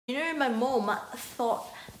You know, my mom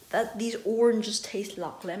thought that these oranges taste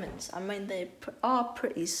like lemons. I mean, they are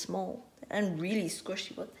pretty small and really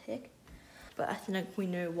squishy, what the heck. But I think we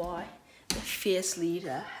know why. The fierce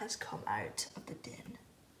leader has come out of the den.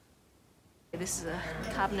 This is a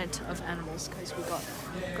cabinet of animals because we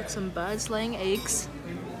got some birds laying eggs.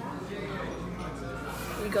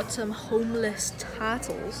 We got some homeless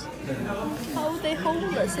turtles. Oh, they're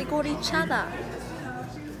homeless, they got each other.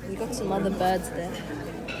 We got some other birds there.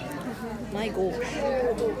 My gosh.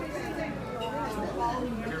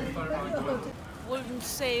 Wouldn't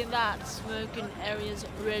say that smoking area is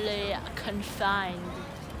really confined.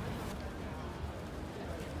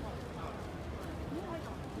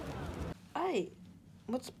 Hey,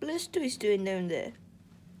 what's Blastoise doing down there?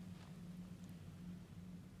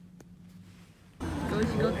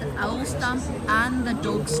 Guys, you got the owl stamp and the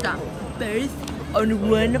dog stamp, both on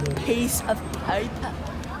one piece of paper.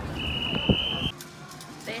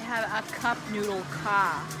 They have a cup noodle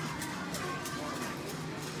car.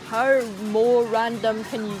 How more random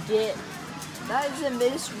can you get? That is the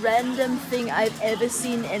most random thing I've ever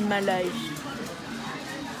seen in my life.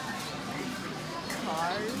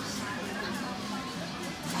 Cars.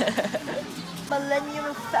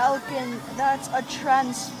 Millennium Falcon, that's a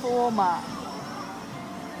transformer.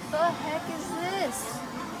 The heck is this?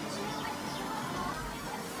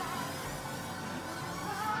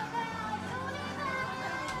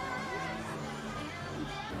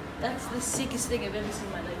 That's the sickest thing I've ever seen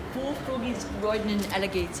in my life. 4 froggies riding an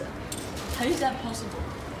alligator. How is that possible?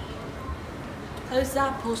 How is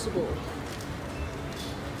that possible?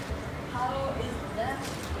 How is that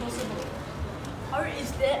possible? How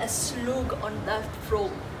is there a slug on that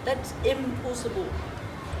frog? That's impossible.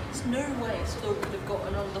 There's no way a slug could have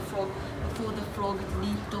gotten on the frog before the frog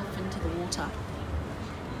leaped off into the water.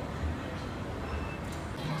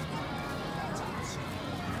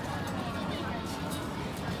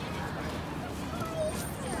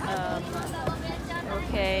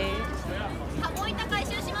 Okay.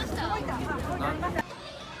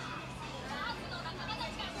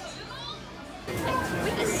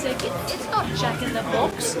 Wait a second, it's not Jack in the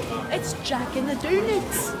Box, it's Jack in the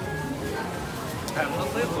Donuts.